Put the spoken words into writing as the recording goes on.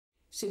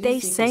They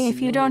say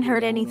if you don't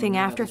hurt anything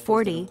after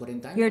 40,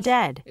 you're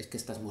dead.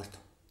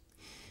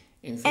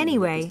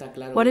 Anyway,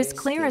 what is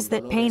clear is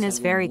that pain is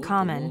very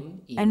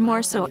common, and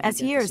more so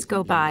as years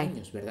go by.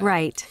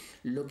 Right.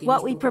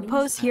 What we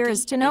propose here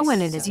is to know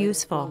when it is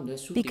useful,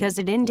 because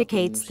it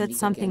indicates that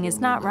something is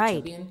not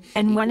right,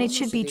 and when it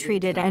should be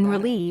treated and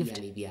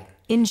relieved.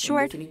 In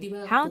short,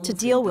 how to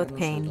deal with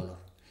pain.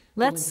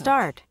 Let's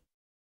start.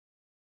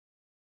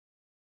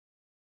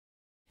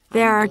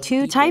 There are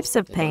two types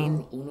of pain.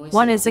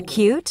 One is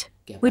acute,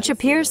 which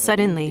appears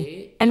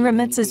suddenly and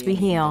remits as we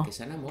heal,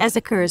 as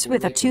occurs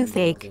with a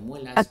toothache,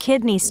 a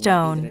kidney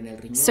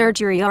stone,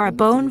 surgery or a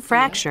bone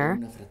fracture,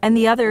 and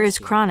the other is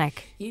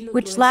chronic,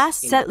 which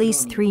lasts at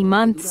least 3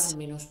 months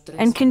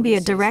and can be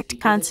a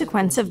direct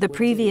consequence of the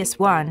previous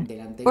one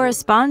or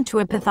respond to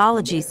a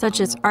pathology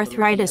such as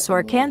arthritis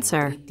or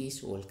cancer.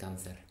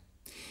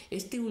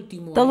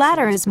 The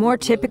latter is more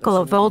typical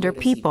of older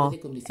people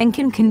and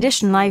can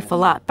condition life a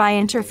lot by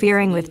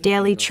interfering with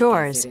daily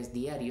chores,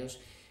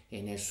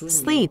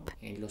 sleep,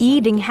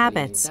 eating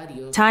habits,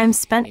 time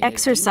spent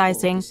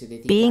exercising,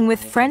 being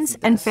with friends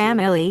and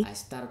family,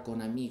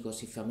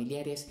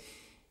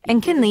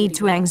 and can lead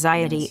to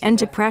anxiety and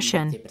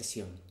depression.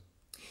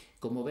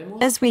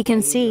 As we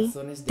can see,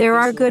 there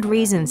are good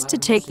reasons to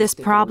take this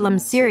problem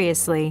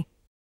seriously.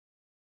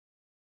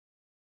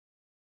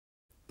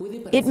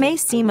 It may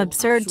seem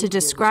absurd to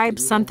describe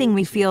something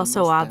we feel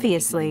so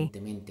obviously,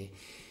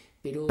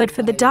 but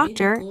for the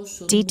doctor,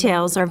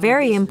 details are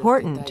very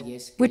important,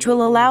 which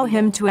will allow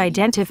him to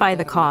identify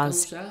the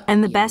cause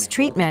and the best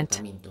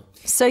treatment.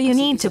 So you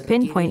need to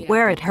pinpoint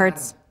where it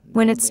hurts,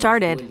 when it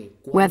started,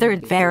 whether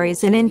it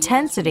varies in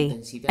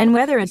intensity, and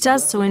whether it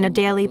does so in a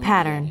daily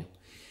pattern.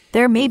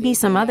 There may be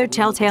some other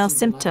telltale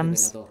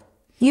symptoms.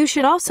 You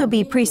should also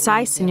be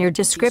precise in your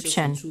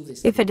description.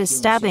 If it is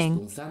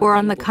stabbing, or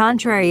on the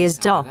contrary is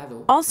dull,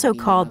 also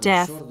called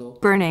deaf,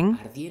 burning,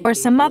 or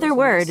some other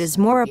word is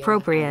more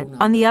appropriate.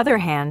 On the other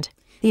hand,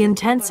 the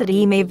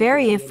intensity may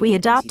vary if we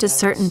adopt a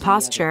certain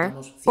posture,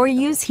 or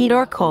use heat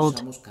or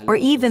cold, or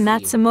even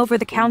that some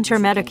over-the-counter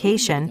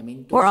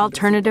medication, or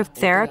alternative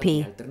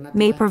therapy,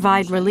 may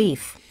provide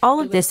relief. All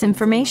of this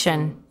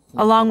information,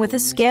 along with a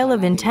scale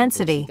of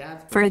intensity,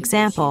 for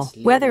example,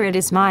 whether it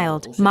is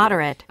mild,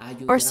 moderate,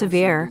 or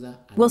severe,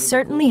 will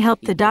certainly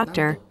help the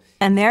doctor,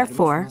 and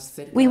therefore,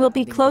 we will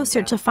be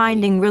closer to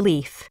finding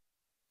relief.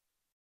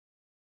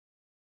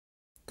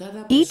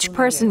 Each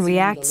person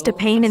reacts to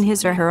pain in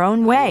his or her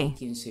own way.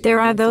 There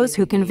are those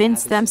who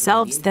convince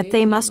themselves that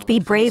they must be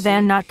brave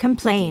and not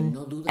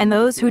complain, and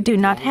those who do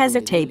not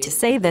hesitate to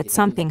say that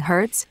something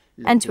hurts,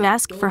 and to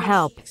ask for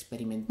help.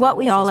 What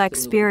we all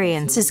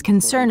experience is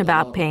concern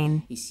about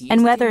pain,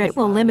 and whether it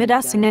will limit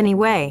us in any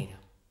way.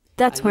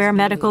 That's where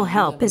medical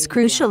help is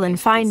crucial in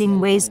finding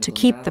ways to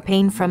keep the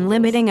pain from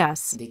limiting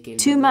us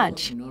too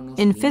much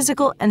in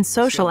physical and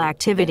social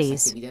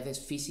activities.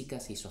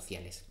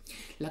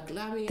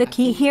 The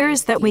key here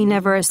is that we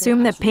never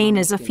assume that pain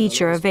is a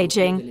feature of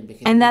aging,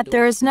 and that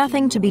there is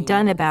nothing to be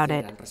done about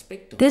it.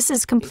 This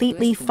is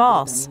completely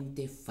false.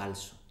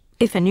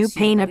 If a new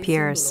pain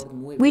appears,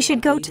 we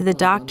should go to the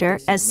doctor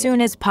as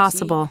soon as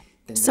possible,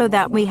 so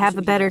that we have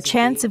a better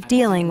chance of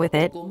dealing with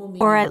it,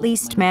 or at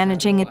least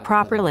managing it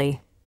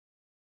properly.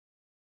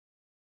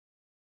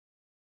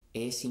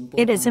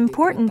 It is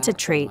important to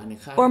treat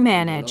or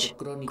manage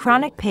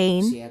chronic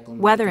pain,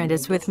 whether it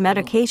is with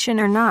medication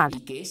or not,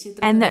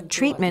 and that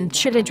treatment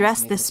should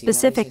address the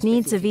specific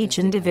needs of each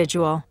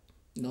individual.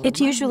 It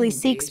usually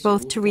seeks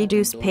both to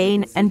reduce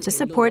pain and to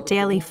support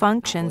daily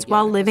functions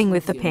while living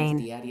with the pain.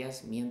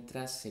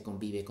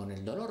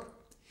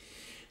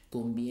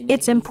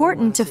 It's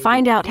important to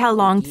find out how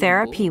long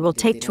therapy will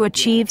take to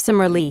achieve some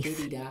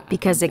relief,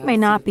 because it may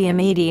not be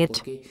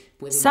immediate.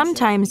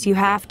 Sometimes you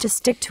have to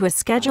stick to a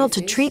schedule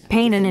to treat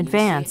pain in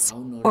advance,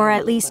 or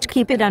at least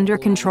keep it under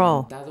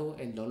control.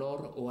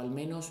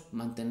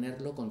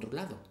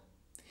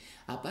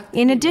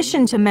 In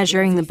addition to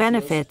measuring the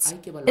benefits,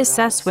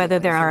 assess whether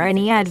there are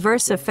any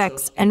adverse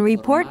effects and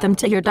report them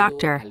to your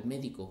doctor.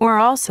 Or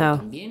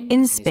also,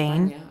 in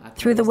Spain,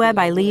 through the web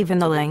I leave in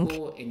the link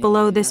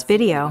below this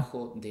video.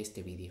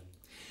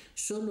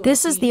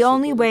 This is the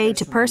only way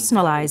to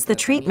personalize the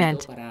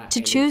treatment,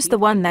 to choose the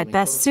one that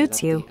best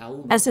suits you,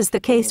 as is the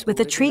case with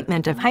the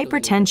treatment of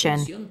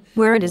hypertension,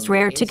 where it is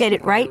rare to get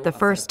it right the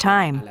first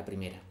time.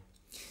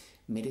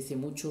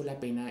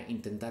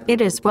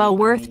 It is well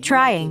worth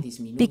trying,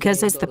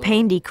 because as the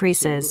pain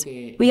decreases,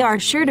 we are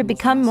sure to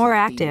become more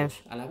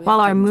active,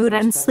 while our mood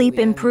and sleep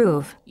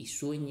improve.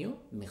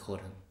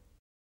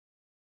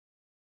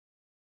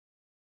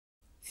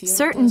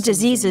 Certain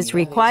diseases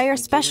require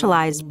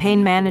specialized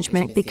pain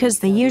management because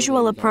the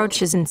usual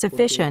approach is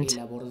insufficient.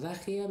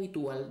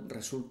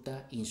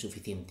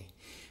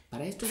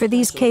 For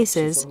these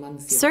cases,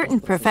 certain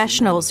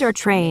professionals are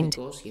trained,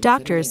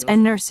 doctors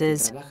and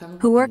nurses,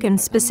 who work in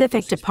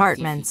specific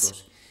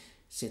departments.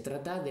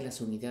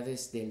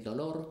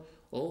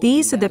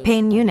 These are the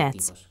pain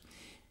units.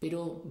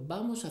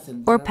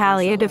 or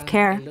palliative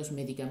care.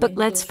 But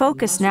let's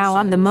focus now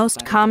on the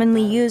most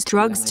commonly used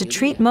drugs to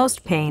treat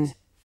most pain.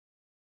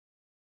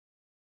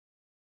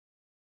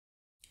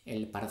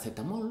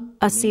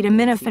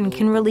 Acetaminophen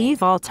can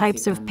relieve all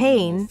types of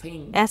pain,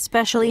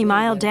 especially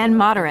mild and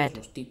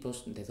moderate.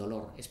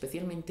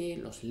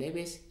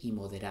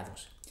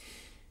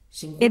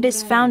 It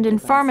is found in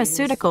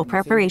pharmaceutical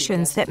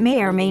preparations that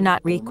may or may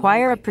not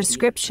require a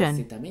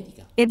prescription.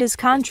 It is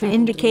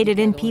contraindicated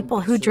in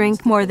people who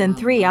drink more than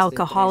 3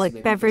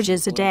 alcoholic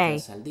beverages a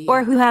day,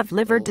 or who have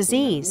liver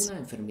disease.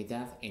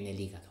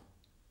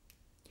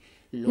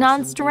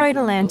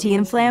 Non-steroidal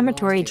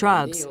anti-inflammatory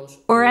drugs,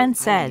 or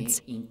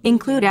NSAIDs,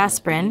 include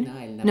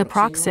aspirin,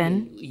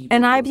 naproxen,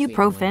 and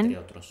ibuprofen,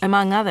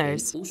 among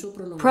others.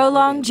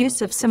 Prolonged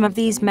use of some of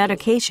these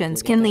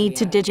medications can lead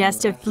to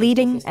digestive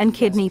bleeding and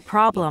kidney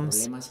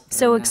problems,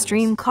 so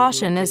extreme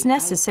caution is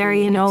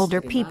necessary in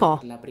older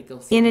people.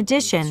 In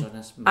addition,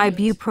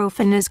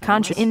 ibuprofen is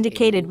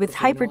contraindicated with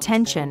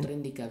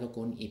hypertension.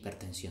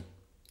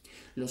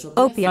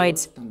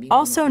 Opioids,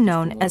 also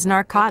known as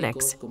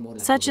narcotics,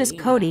 such as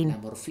codeine,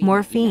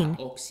 morphine,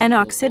 and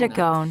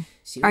oxycodone,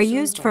 are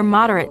used for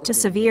moderate to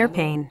severe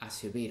pain.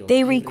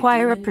 They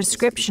require a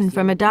prescription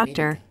from a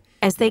doctor,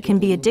 as they can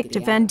be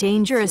addictive and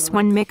dangerous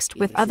when mixed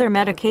with other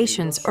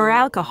medications or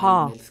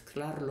alcohol.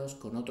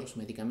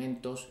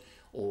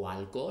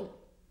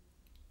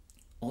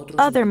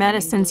 Other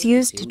medicines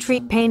used to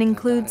treat pain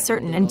include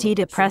certain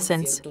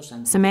antidepressants,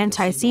 some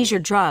anti-seizure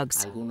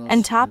drugs,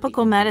 and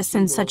topical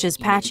medicines such as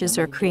patches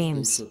or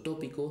creams.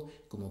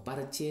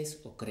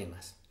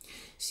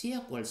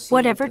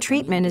 Whatever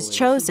treatment is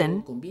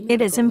chosen,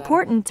 it is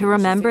important to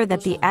remember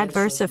that the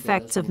adverse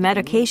effects of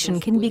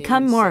medication can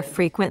become more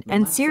frequent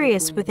and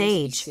serious with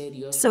age,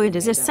 so it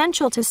is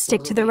essential to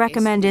stick to the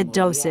recommended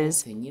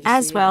doses,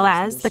 as well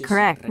as the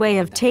correct way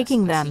of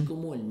taking them.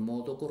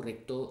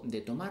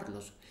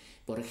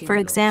 For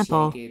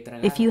example,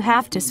 if you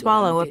have to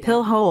swallow a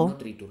pill whole,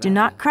 do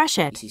not crush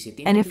it,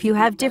 and if you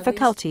have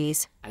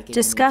difficulties,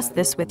 discuss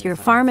this with your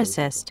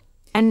pharmacist,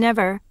 and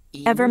never,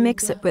 ever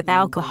mix it with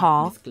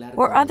alcohol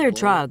or other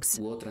drugs.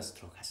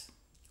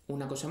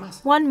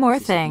 One more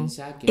thing,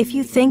 if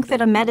you think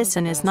that a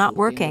medicine is not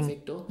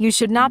working, you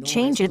should not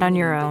change it on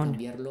your own.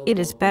 It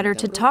is better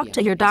to talk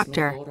to your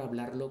doctor.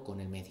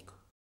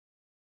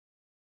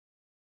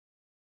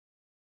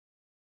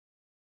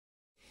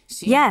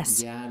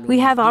 Yes, we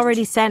have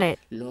already said it.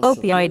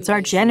 Opioids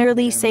are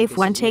generally safe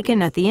when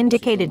taken at the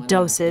indicated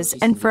doses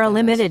and for a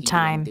limited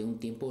time.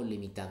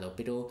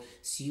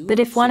 But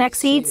if one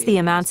exceeds the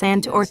amounts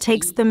and/or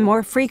takes them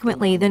more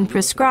frequently than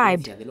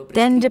prescribed,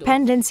 then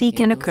dependency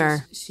can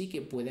occur.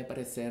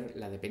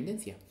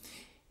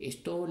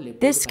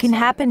 This can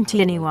happen to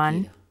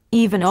anyone,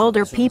 even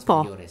older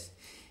people.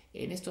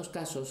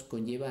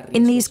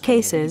 In these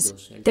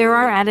cases, there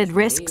are added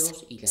risks,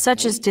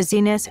 such as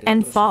dizziness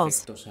and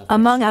falls,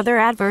 among other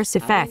adverse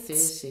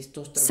effects.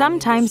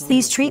 Sometimes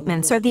these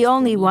treatments are the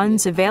only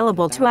ones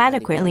available to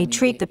adequately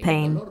treat the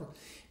pain.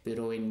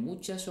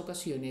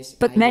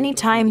 But many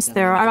times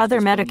there are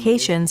other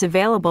medications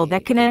available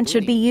that can and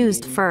should be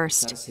used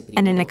first,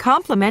 and in a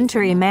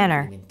complementary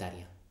manner.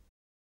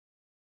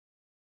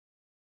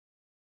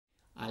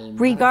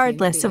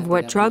 Regardless of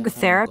what drug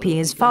therapy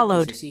is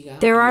followed,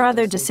 there are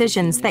other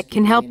decisions that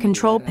can help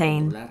control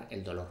pain.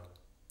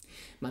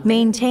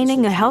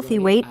 Maintaining a healthy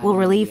weight will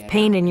relieve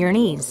pain in your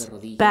knees,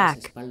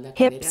 back,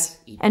 hips,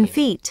 and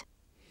feet.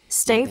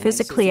 Stay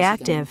physically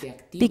active,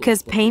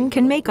 because pain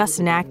can make us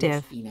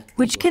inactive,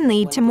 which can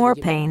lead to more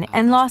pain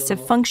and loss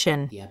of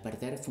function.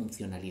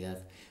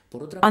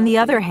 On the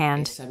other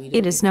hand,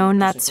 it is known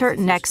that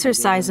certain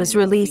exercises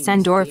release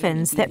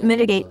endorphins that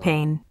mitigate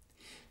pain.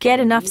 Get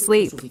enough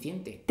sleep.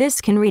 This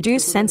can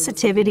reduce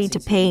sensitivity to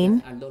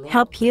pain,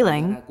 help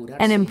healing,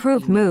 and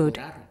improve mood.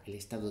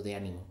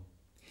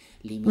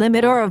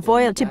 Limit or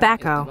avoid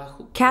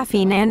tobacco,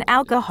 caffeine, and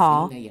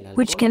alcohol,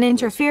 which can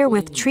interfere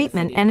with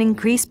treatment and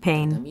increase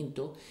pain.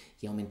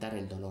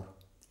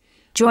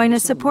 Join a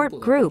support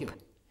group.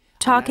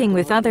 Talking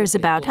with others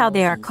about how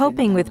they are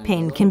coping with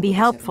pain can be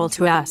helpful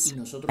to us,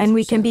 and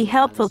we can be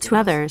helpful to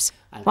others,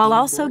 while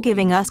also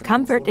giving us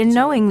comfort in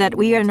knowing that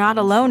we are not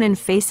alone in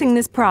facing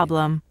this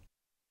problem.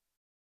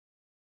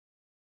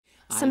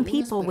 Some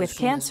people with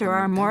cancer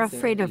are more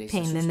afraid of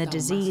pain than the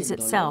disease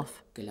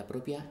itself.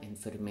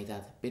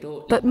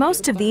 But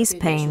most of these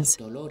pains,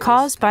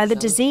 caused by the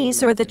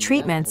disease or the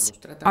treatments,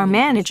 are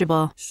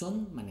manageable.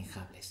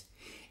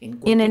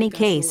 In any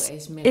case,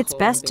 it's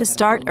best to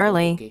start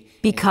early,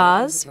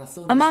 because,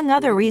 among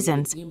other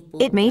reasons,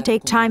 it may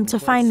take time to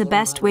find the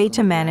best way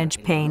to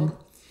manage pain.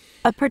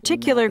 A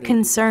particular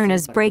concern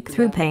is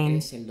breakthrough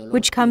pain,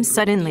 which comes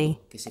suddenly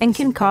and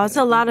can cause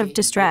a lot of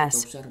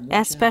distress,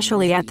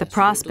 especially at the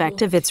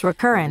prospect of its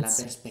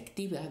recurrence.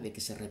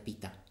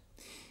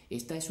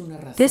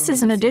 This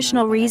is an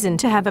additional reason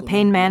to have a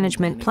pain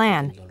management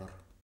plan.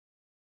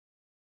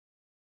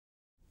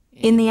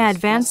 In the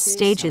advanced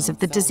stages of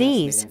the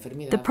disease,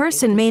 the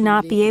person may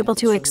not be able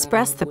to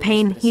express the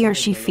pain he or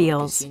she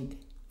feels.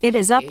 It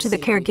is up to the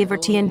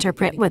caregiver to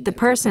interpret what the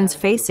person's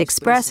face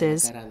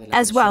expresses,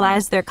 as well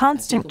as their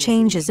constant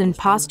changes in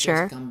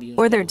posture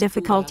or their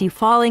difficulty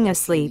falling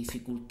asleep.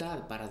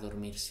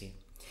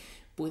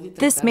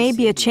 This may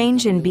be a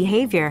change in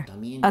behavior,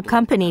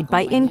 accompanied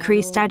by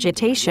increased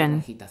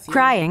agitation,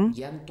 crying,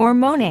 or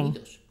moaning.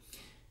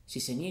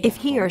 If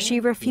he or she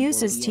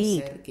refuses to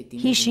eat,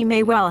 he/she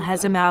may well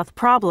has a mouth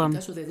problem.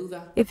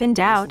 If in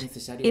doubt,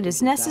 it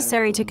is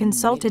necessary to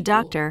consult a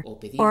doctor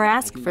or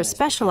ask for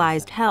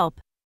specialized help.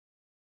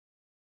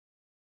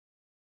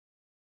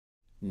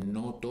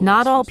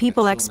 Not all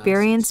people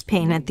experience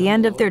pain at the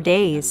end of their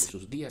days,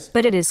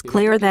 but it is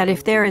clear that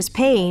if there is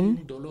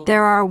pain,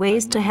 there are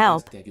ways to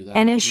help,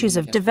 and issues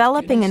of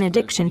developing an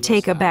addiction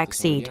take a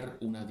backseat.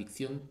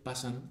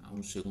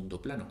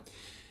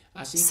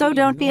 So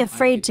don't be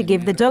afraid to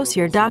give the dose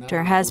your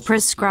doctor has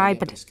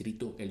prescribed.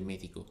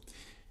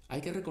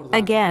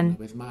 Again,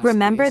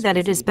 remember that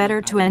it is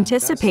better to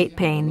anticipate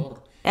pain,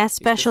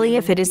 especially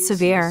if it is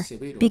severe,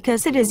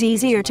 because it is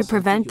easier to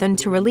prevent than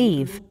to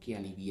relieve.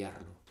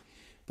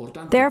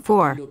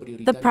 Therefore,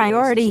 the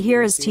priority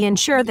here is to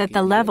ensure that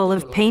the level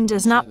of pain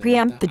does not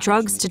preempt the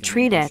drugs to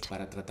treat it.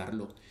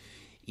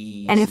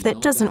 And if that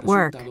doesn't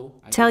work,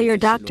 tell your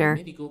doctor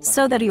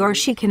so that he or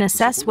she can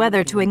assess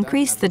whether to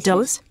increase the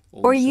dose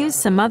or use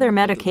some other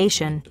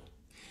medication.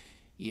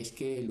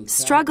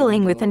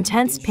 Struggling with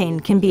intense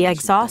pain can be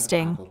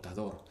exhausting,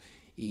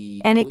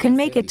 and it can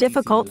make it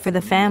difficult for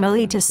the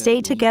family to stay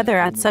together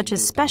at such a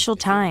special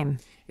time.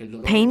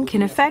 Pain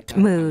can affect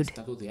mood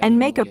and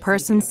make a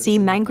person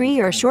seem angry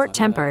or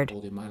short-tempered.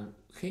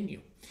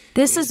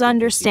 This is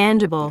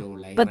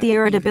understandable, but the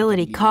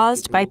irritability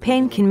caused by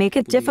pain can make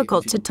it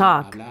difficult to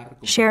talk,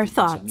 share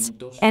thoughts,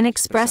 and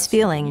express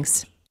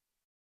feelings.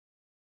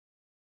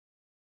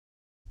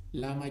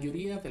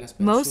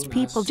 Most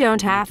people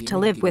don't have to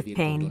live with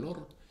pain.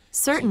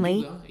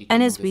 Certainly,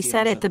 and as we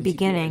said at the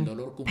beginning,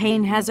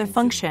 pain has a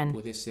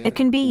function. It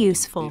can be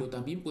useful,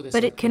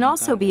 but it can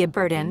also be a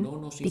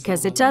burden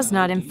because it does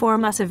not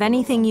inform us of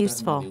anything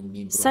useful,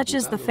 such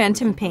as the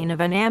phantom pain of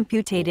an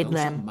amputated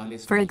limb,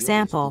 for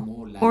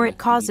example, or it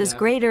causes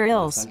greater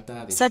ills,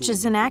 such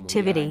as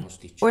inactivity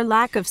or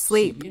lack of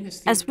sleep,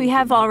 as we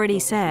have already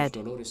said.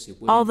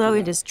 Although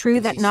it is true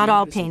that not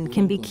all pain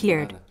can be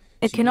cured,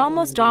 it can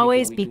almost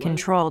always be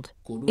controlled,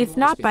 if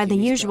not by the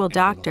usual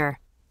doctor,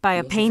 by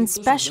a pain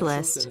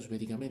specialist.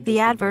 The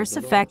adverse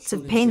effects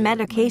of pain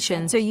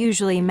medications are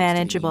usually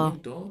manageable.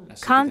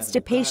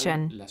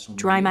 Constipation,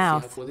 dry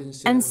mouth,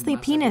 and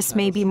sleepiness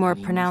may be more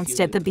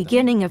pronounced at the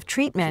beginning of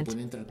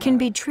treatment, can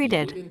be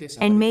treated,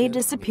 and may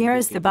disappear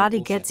as the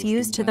body gets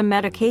used to the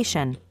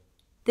medication.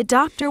 The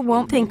doctor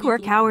won't think we're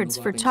cowards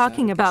for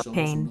talking about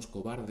pain.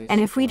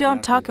 And if we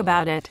don't talk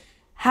about it,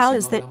 how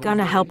is that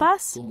gonna help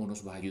us?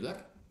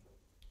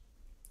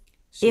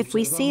 If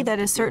we see that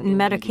a certain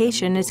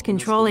medication is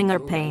controlling our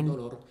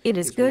pain, it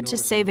is good to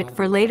save it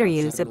for later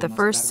use at the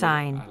first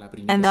sign,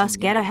 and thus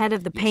get ahead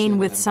of the pain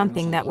with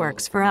something that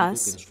works for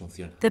us.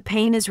 The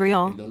pain is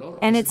real,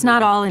 and it's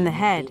not all in the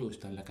head.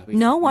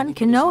 No one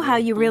can know how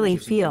you really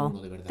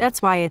feel.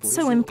 That's why it's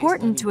so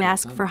important to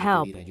ask for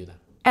help.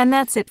 And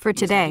that's it for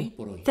today.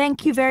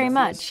 Thank you very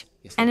much,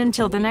 and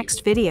until the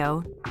next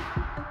video.